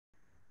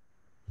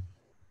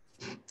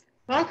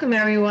Welcome,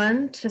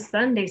 everyone, to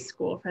Sunday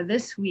School for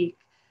this week.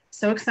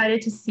 So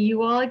excited to see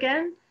you all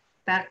again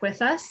back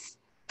with us.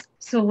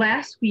 So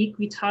last week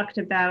we talked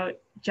about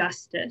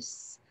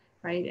justice,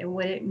 right, and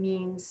what it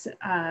means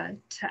to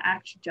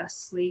act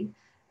justly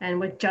and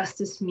what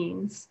justice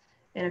means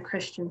in a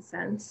Christian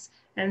sense.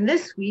 And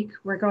this week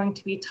we're going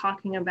to be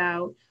talking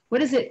about what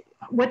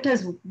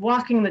does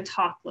walking the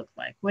talk look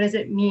like? What does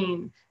it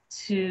mean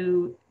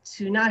to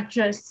not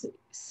just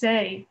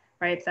say,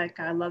 right, that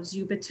God loves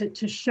you, but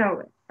to show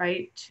it,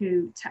 right,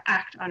 to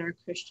act on our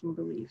Christian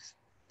beliefs.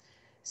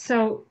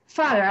 So,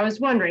 Father, I was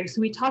wondering,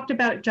 so we talked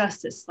about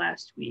justice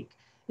last week.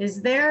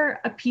 Is there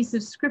a piece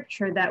of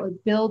scripture that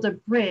would build a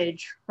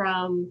bridge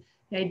from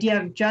the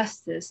idea of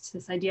justice to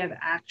this idea of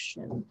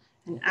action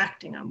and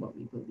acting on what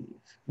we believe?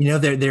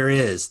 There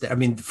is. I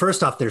mean,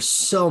 first off, there's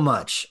so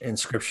much in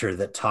scripture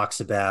that talks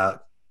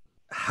about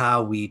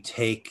how we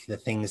take the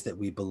things that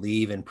we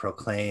believe and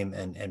proclaim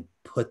and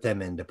put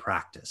them into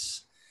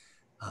practice.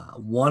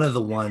 One of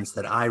the ones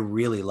that I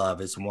really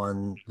love is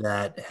one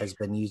that has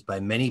been used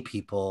by many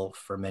people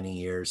for many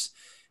years.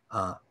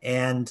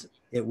 And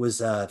it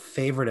was a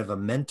favorite of a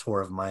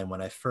mentor of mine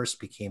when I first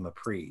became a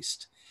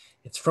priest.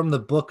 It's from the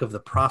book of the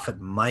prophet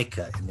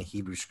Micah in the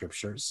Hebrew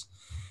scriptures.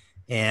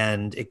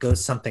 And it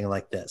goes something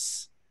like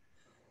this: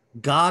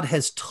 God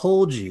has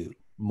told you,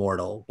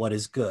 mortal, what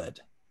is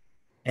good,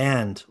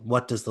 and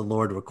what does the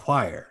Lord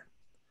require,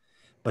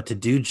 but to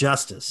do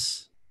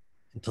justice,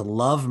 and to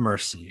love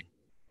mercy,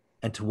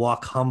 and to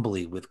walk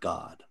humbly with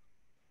God.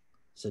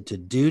 So to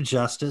do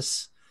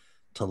justice,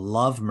 to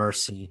love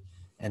mercy,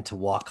 and to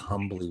walk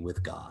humbly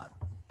with God.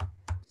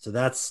 So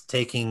that's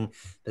taking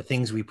the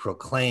things we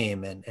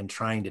proclaim and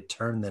trying to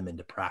turn them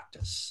into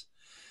practice.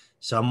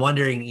 So I'm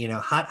wondering,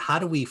 how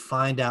do we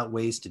find out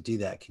ways to do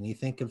that? Can you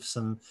think of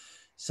some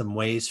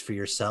ways for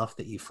yourself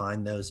that you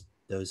find those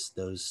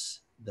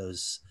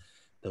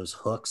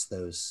hooks,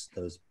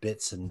 those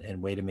bits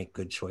and way to make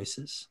good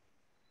choices?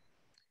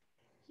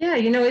 Yeah,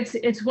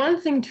 it's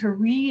one thing to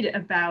read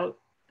about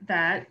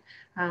that,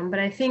 but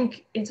I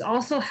think it's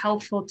also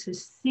helpful to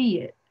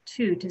see it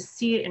too, to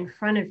see it in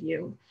front of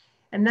you.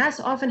 And that's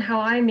often how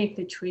I make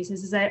the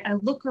choices is I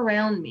look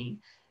around me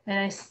and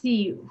I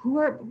see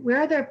where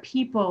are there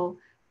people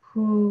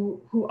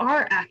who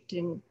are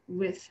acting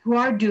with, who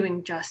are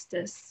doing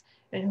justice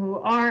and who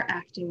are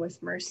acting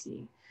with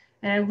mercy.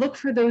 And I look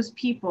for those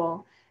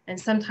people, and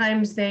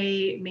sometimes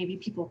they may be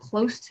people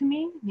close to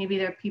me, maybe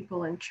they're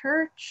people in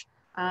church,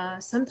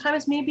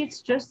 sometimes maybe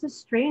it's just a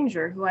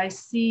stranger who I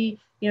see,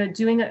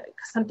 doing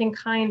something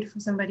kind for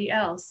somebody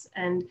else.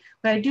 And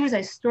what I do is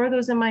I store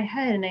those in my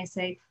head and I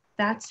say,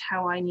 that's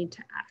how I need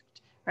to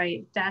act,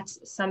 right? That's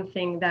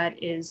something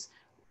that is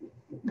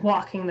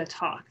walking the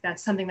talk.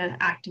 That's something that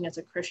acting as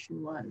a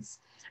Christian was.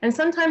 And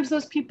sometimes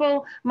those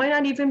people might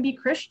not even be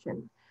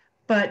Christian,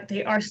 but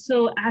they are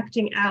still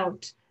acting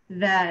out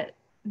that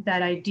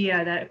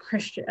idea that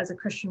a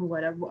Christian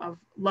would of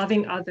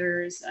loving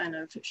others and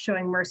of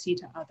showing mercy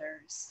to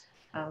others.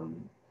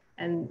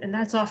 And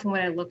that's often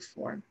what I look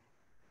for.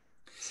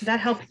 So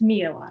that helps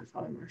me a lot,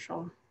 Father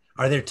Marshall.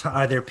 Are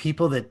there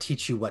people that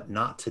teach you what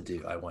not to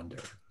do, I wonder?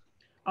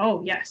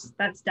 Oh yes,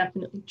 that's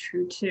definitely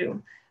true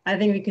too. I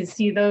think we can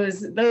see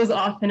those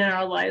often in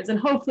our lives, and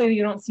hopefully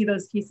you don't see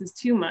those cases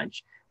too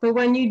much. But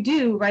when you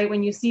do, right,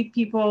 when you see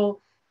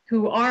people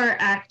who are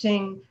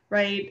acting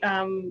right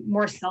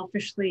more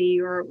selfishly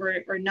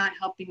or not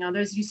helping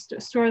others, you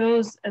store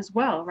those as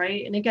well,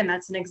 right? And again,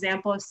 that's an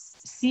example of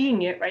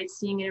seeing it, right?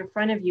 Seeing it in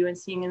front of you and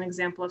seeing an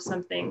example of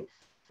something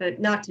that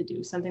not to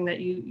do, something that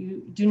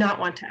you do not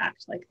want to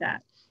act like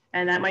that.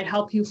 And that might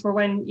help you for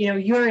when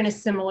you're in a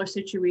similar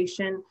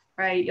situation,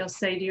 right? You'll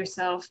say to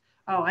yourself,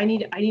 oh, I need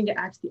to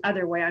act the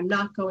other way. I'm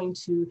not going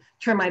to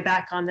turn my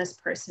back on this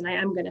person. I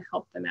am going to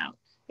help them out.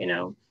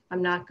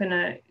 I'm not going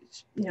to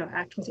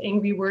act with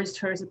angry words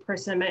towards a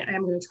person. I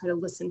am going to try to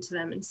listen to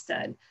them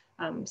instead.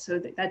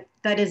 So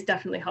that is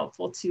definitely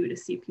helpful too, to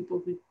see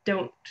people who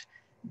don't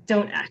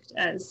act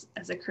as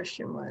a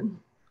Christian would.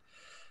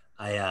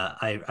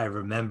 I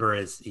remember,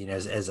 as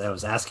I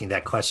was asking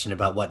that question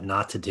about what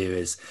not to do,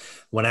 is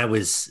when I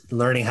was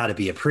learning how to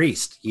be a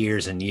priest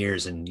years and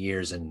years and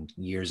years and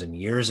years and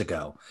years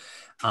ago.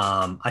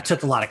 I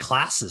took a lot of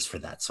classes for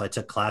that. So I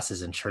took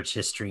classes in church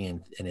history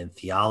and in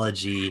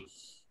theology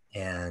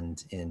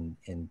and in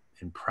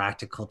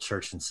practical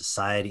church and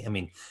society. I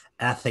mean,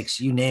 ethics,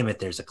 you name it,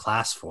 there's a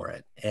class for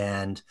it.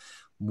 And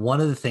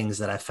one of the things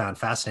that I found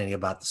fascinating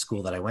about the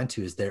school that I went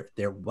to is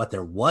what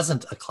there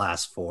wasn't a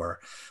class for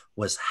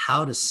was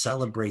how to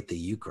celebrate the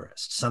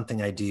Eucharist,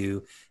 something I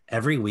do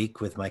every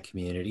week with my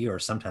community or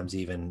sometimes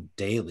even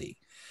daily,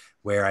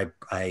 where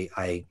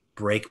I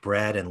break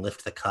bread and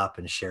lift the cup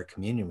and share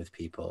communion with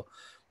people.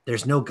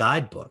 There's no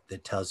guidebook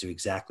that tells you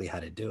exactly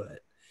how to do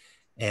it.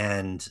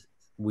 And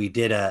we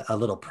did a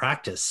little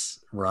practice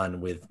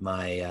run with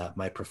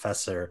my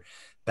professor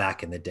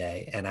back in the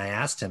day. And I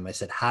asked him, I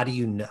said, how do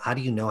you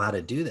know how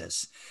to do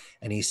this?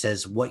 And he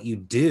says, what you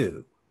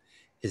do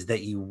is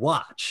that you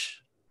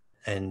watch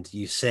And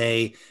you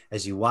say,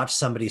 as you watch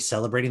somebody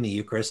celebrating the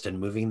Eucharist and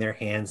moving their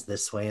hands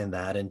this way and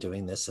that and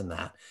doing this and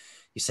that,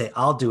 you say,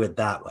 I'll do it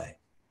that way.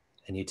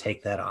 And you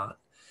take that on.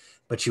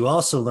 But you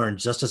also learn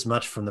just as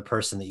much from the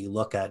person that you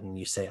look at and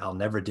you say, I'll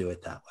never do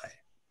it that way.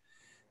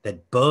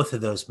 That both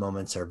of those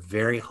moments are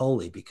very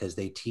holy because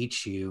they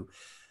teach you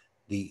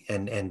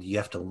and you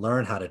have to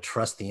learn how to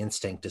trust the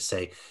instinct to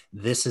say,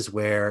 this is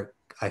where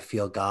I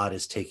feel God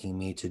is taking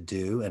me to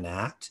do and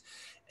act.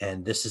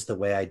 And this is the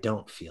way I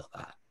don't feel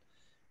that.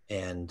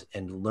 And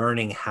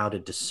learning how to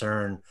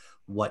discern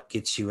what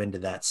gets you into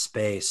that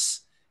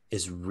space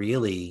is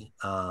really,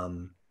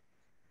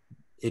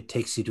 it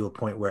takes you to a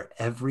point where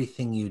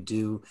everything you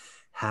do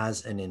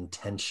has an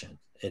intention.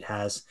 It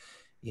has,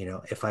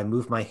 if I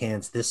move my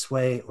hands this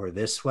way or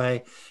this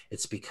way,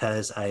 it's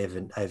because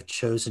I've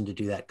chosen to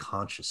do that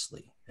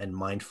consciously and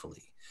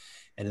mindfully.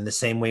 And in the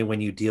same way,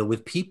 when you deal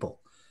with people,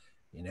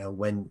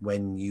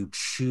 when you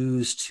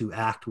choose to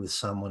act with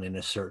someone in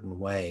a certain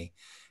way,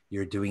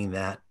 you're doing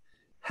that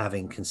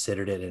having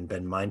considered it and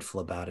been mindful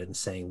about it and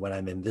saying, when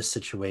I'm in this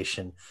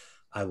situation,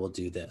 I will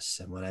do this.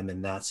 And when I'm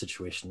in that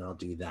situation, I'll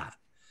do that.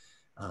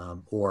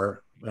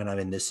 Or when I'm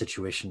in this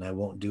situation, I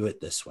won't do it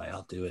this way.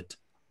 I'll do it,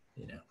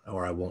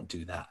 or I won't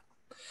do that.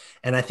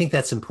 And I think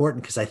that's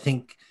important because I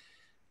think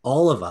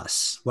all of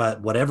us,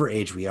 whatever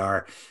age we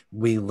are,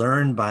 we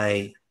learn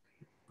by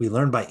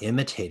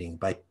imitating,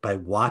 by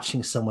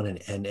watching someone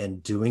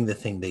and doing the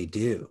thing they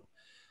do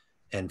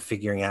and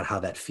figuring out how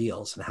that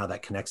feels and how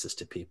that connects us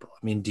to people.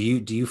 I mean, do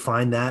you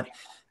find that? I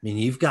mean,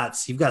 you've got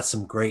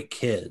some great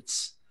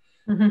kids,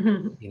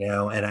 and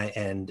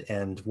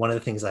one of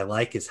the things I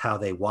like is how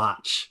they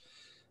watch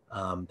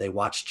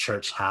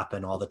church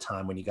happen all the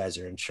time. When you guys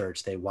are in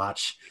church, they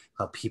watch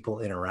how people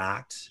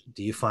interact.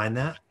 Do you find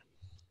that?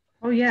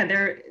 Oh yeah,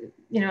 they're,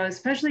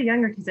 especially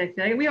younger kids. I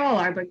feel like we all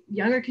are, but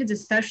younger kids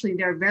especially,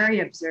 they're very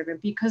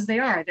observant because they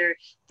are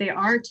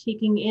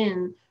taking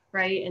in,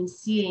 right, and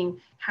seeing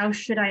how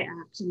should I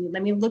act. And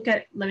let me look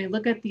at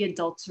the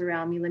adults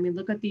around me. Let me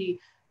look at the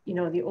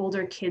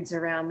older kids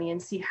around me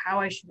and see how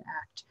I should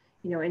act,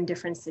 in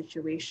different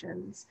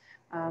situations.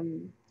 I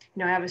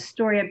have a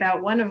story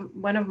about one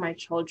of my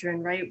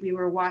children, right? We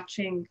were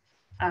watching,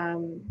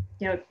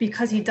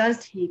 because he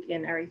does take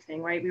in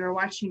everything, right? We were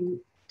watching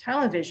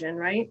television,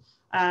 right?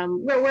 We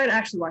weren't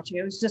actually watching.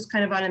 It was just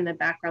kind of on in the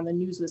background. The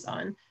news was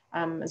on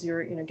as you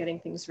were,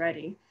 getting things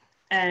ready.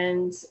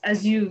 And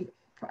as you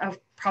have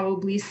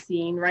probably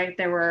seen, right,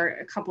 there were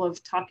a couple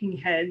of talking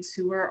heads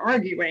who were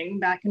arguing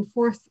back and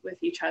forth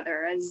with each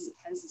other, as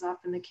is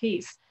often the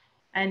case.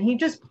 And he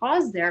just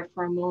paused there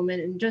for a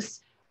moment and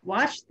just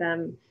watched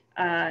them,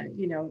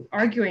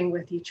 arguing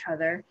with each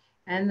other.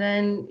 And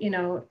then,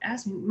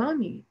 asked me,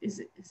 Mommy,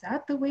 is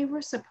that the way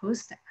we're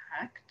supposed to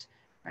act?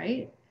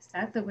 Right? Is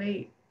that the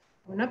way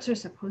grown-ups are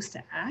supposed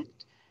to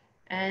act?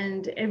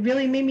 And it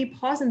really made me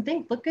pause and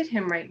think, look at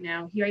him right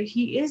now.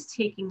 He is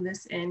taking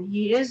this in.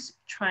 He is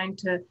trying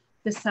to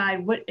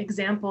decide, what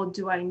example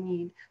do I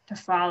need to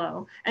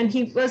follow? And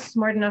he was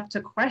smart enough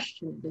to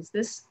question, is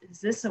this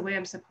the way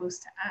I'm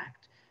supposed to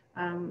act?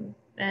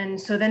 And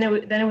so then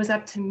it was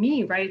up to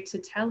me, right, to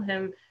tell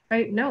him,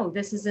 right, no,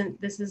 this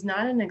is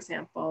not an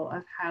example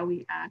of how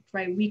we act,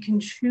 right? We can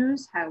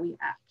choose how we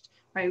act,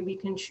 right? We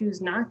can choose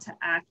not to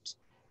act,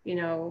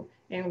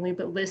 angrily,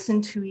 but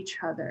listen to each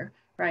other,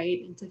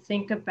 right? And to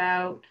think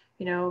about,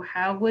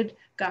 how would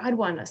God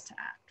want us to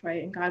act,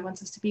 right? And God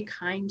wants us to be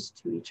kind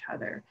to each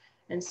other.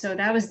 And so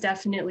that was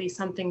definitely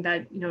something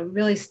that,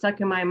 really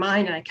stuck in my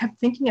mind. And I kept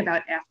thinking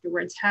about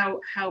afterwards,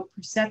 how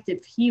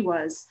perceptive he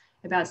was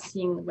about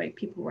seeing the way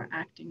people were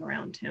acting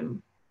around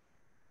him.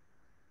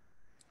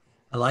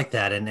 I like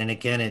that. And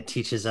again, it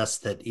teaches us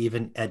that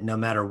even at no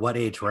matter what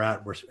age we're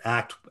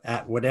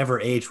at whatever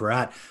age we're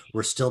at,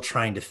 we're still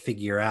trying to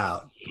figure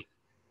out,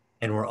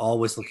 and we're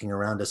always looking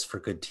around us for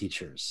good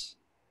teachers.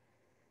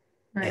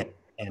 And Right.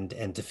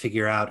 and to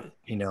figure out,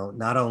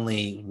 not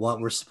only what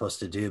we're supposed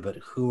to do, but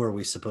who are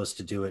we supposed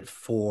to do it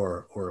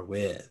for or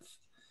with.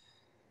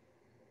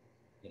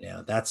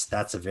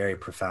 That's a very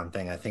profound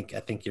thing. I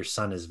think your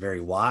son is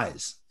very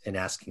wise in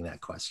asking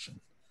that question.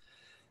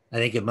 I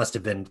think it must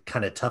have been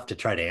kind of tough to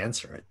try to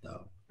answer it,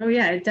 though. Oh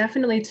yeah, it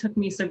definitely took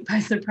me by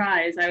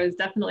surprise. I was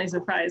definitely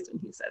surprised when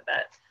he said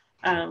that,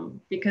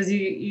 because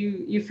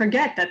you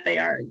forget that they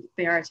are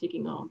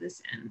taking all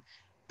this in,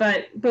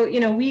 but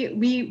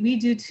we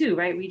do too,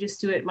 right? We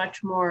just do it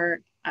much more,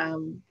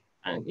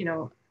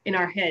 in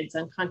our heads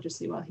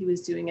unconsciously, while he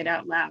was doing it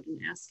out loud and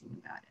asking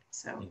about it.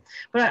 So,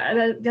 but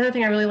the other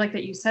thing I really like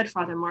that you said,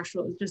 Father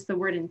Marshall, is just the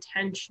word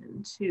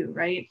intention too,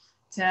 right?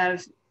 To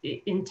have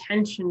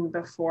intention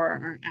before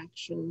our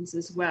actions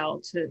as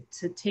well, to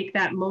take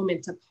that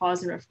moment to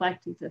pause and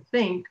reflect and to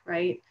think,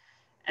 right,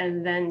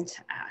 and then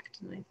to act.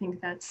 And I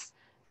think that's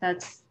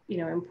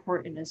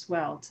important as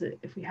well, to,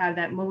 if we have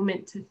that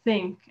moment to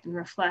think and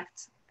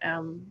reflect,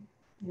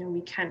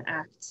 we can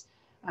act,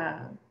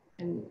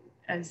 and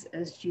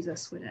as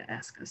Jesus would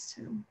ask us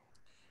to.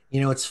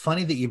 It's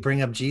funny that you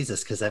bring up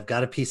Jesus because I've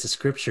got a piece of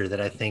scripture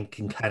that I think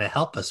can kind of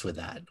help us with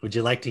that. Would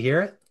you like to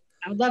hear it?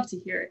 I would love to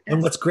hear it. And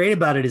Yes. what's great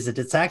about it is that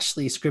it's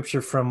actually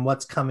scripture from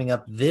what's coming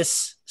up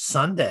this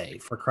Sunday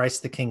for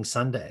Christ the King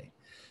Sunday.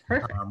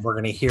 Perfect. We're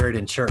going to hear it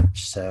in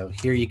church. So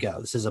here you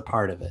go. This is a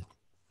part of it.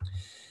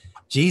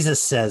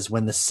 Jesus says,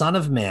 when the Son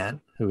of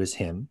Man, who is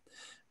him,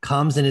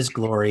 comes in his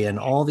glory and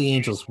all the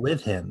angels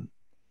with him,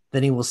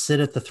 then he will sit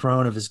at the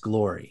throne of his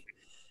glory.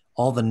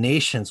 All the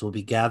nations will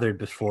be gathered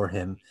before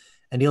him,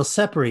 and he'll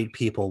separate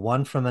people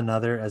one from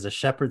another as a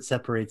shepherd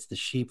separates the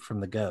sheep from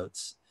the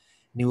goats.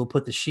 And he will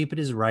put the sheep at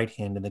his right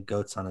hand and the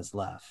goats on his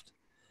left.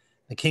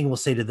 The king will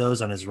say to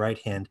those on his right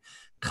hand,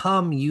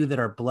 come, you that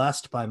are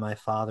blessed by my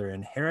Father,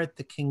 inherit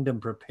the kingdom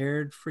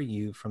prepared for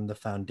you from the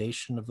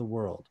foundation of the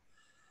world.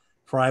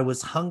 For I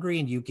was hungry,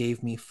 and you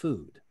gave me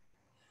food.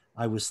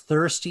 I was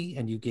thirsty,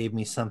 and you gave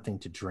me something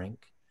to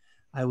drink.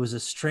 I was a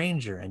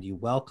stranger, and you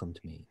welcomed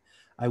me.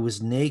 I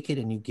was naked,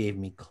 and you gave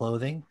me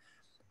clothing.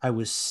 I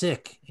was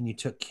sick, and you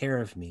took care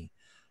of me.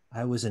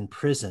 I was in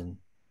prison,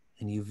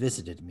 and you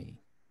visited me.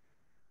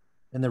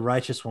 And the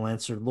righteous will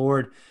answer,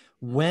 Lord,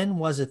 when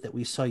was it that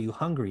we saw you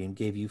hungry and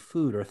gave you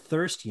food, or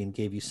thirsty and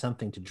gave you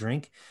something to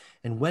drink?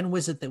 And when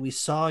was it that we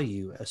saw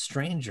you a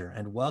stranger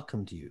and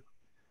welcomed you,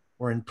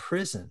 or in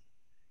prison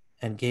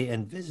and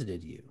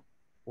visited you,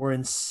 or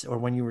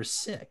when you were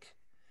sick?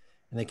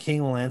 And the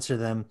king will answer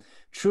them,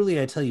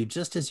 truly I tell you,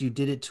 just as you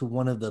did it to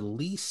one of the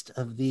least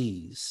of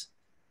these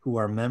who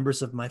are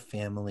members of my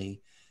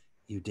family,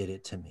 you did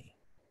it to me.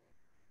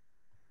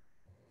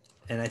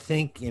 And I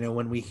think,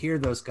 when we hear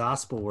those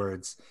gospel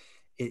words,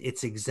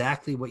 it's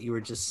exactly what you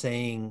were just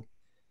saying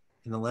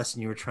in the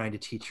lesson you were trying to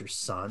teach your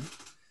son.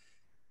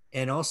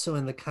 And also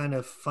in the kind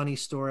of funny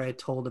story I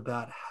told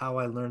about how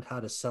I learned how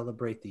to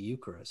celebrate the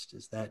Eucharist,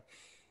 is that,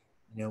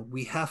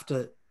 we have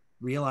to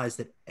realize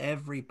that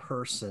every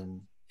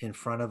person in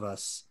front of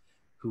us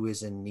who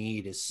is in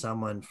need is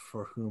someone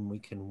for whom we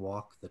can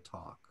walk the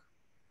talk.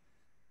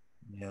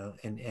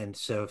 And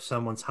so if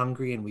someone's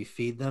hungry and we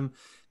feed them,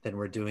 then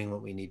we're doing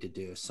what we need to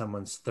do. If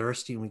someone's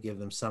thirsty and we give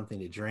them something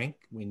to drink,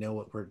 we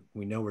know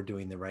we're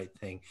doing the right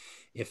thing.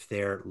 If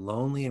they're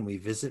lonely and we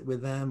visit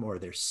with them, or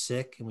they're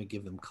sick and we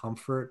give them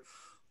comfort,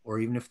 or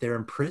even if they're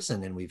in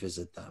prison and we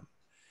visit them,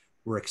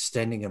 we're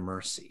extending a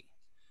mercy.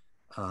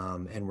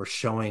 And we're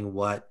showing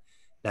what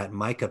that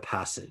Micah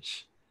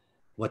passage,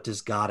 what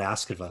does God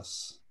ask of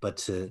us but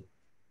to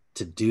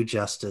do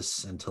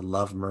justice and to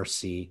love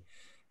mercy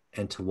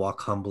and to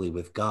walk humbly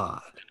with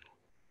God.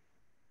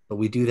 But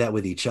we do that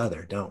with each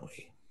other, don't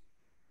we?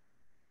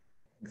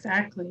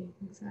 Exactly.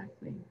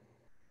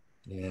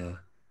 Yeah.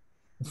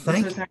 This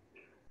Thank was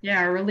you.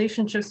 our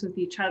relationships with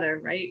each other,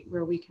 right?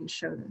 Where we can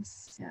show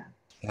this. Yeah.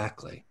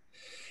 Exactly.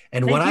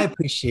 And what Thank I you.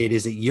 appreciate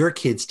is that your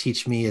kids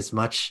teach me as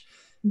much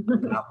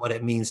about what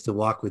it means to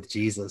walk with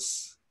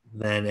Jesus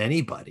than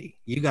anybody.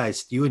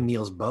 You and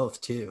Niels both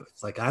too.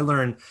 It's like I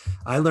learn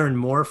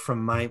more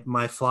from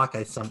my flock,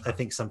 I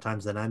think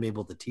sometimes, than I'm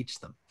able to teach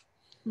them.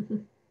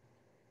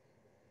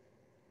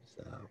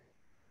 So,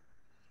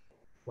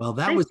 well,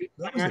 that Thank was you,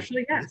 that was a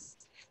Ashley. Yes.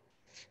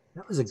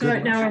 that was a So good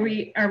right now,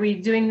 lesson. are we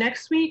doing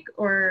next week,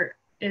 or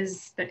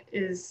is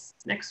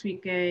next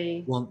week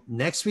a? Well,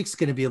 next week's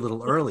going to be a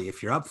little early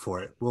if you're up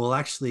for it. We'll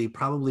actually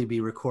probably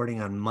be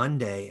recording on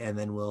Monday, and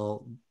then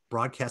we'll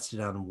broadcast it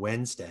on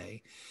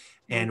Wednesday.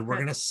 And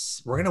we're Okay.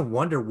 gonna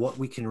wonder what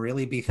we can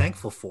really be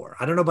thankful for.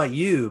 I don't know about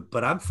you,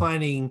 but I'm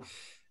finding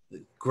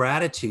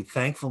gratitude,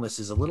 thankfulness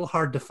is a little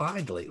hard to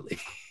find lately.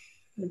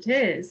 It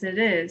is. It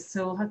is.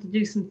 So we'll have to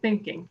do some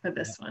thinking for Yeah,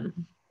 this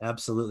one.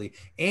 absolutely.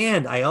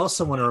 And I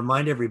also want to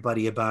remind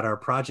everybody about our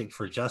project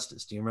for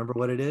justice. Do you remember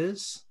what it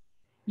is?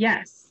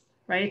 Yes.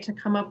 Right. To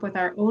come up with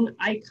our own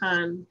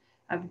icon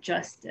of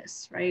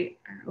justice. Right.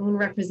 Our own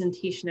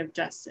representation of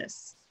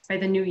justice by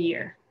the new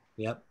year.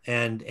 Yep.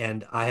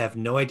 And I have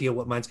no idea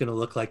what mine's going to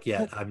look like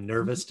yet. I'm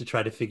nervous to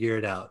try to figure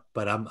it out,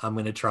 but I'm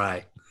going to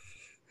try.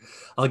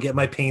 I'll get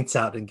my paints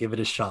out and give it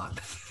a shot.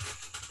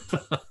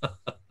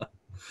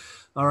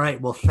 All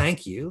right. Well,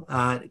 thank you.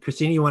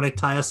 Christina, you want to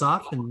tie us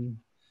off? And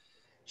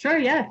Sure.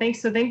 Yeah.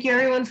 Thanks. So thank you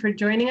everyone for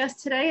joining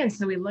us today. And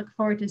so we look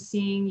forward to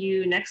seeing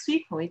you next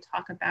week when we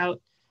talk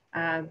about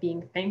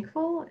being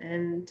thankful,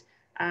 and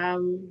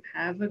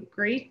have a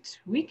great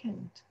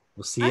weekend.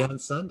 we'll see you Bye. on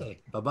Sunday.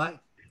 Bye-bye.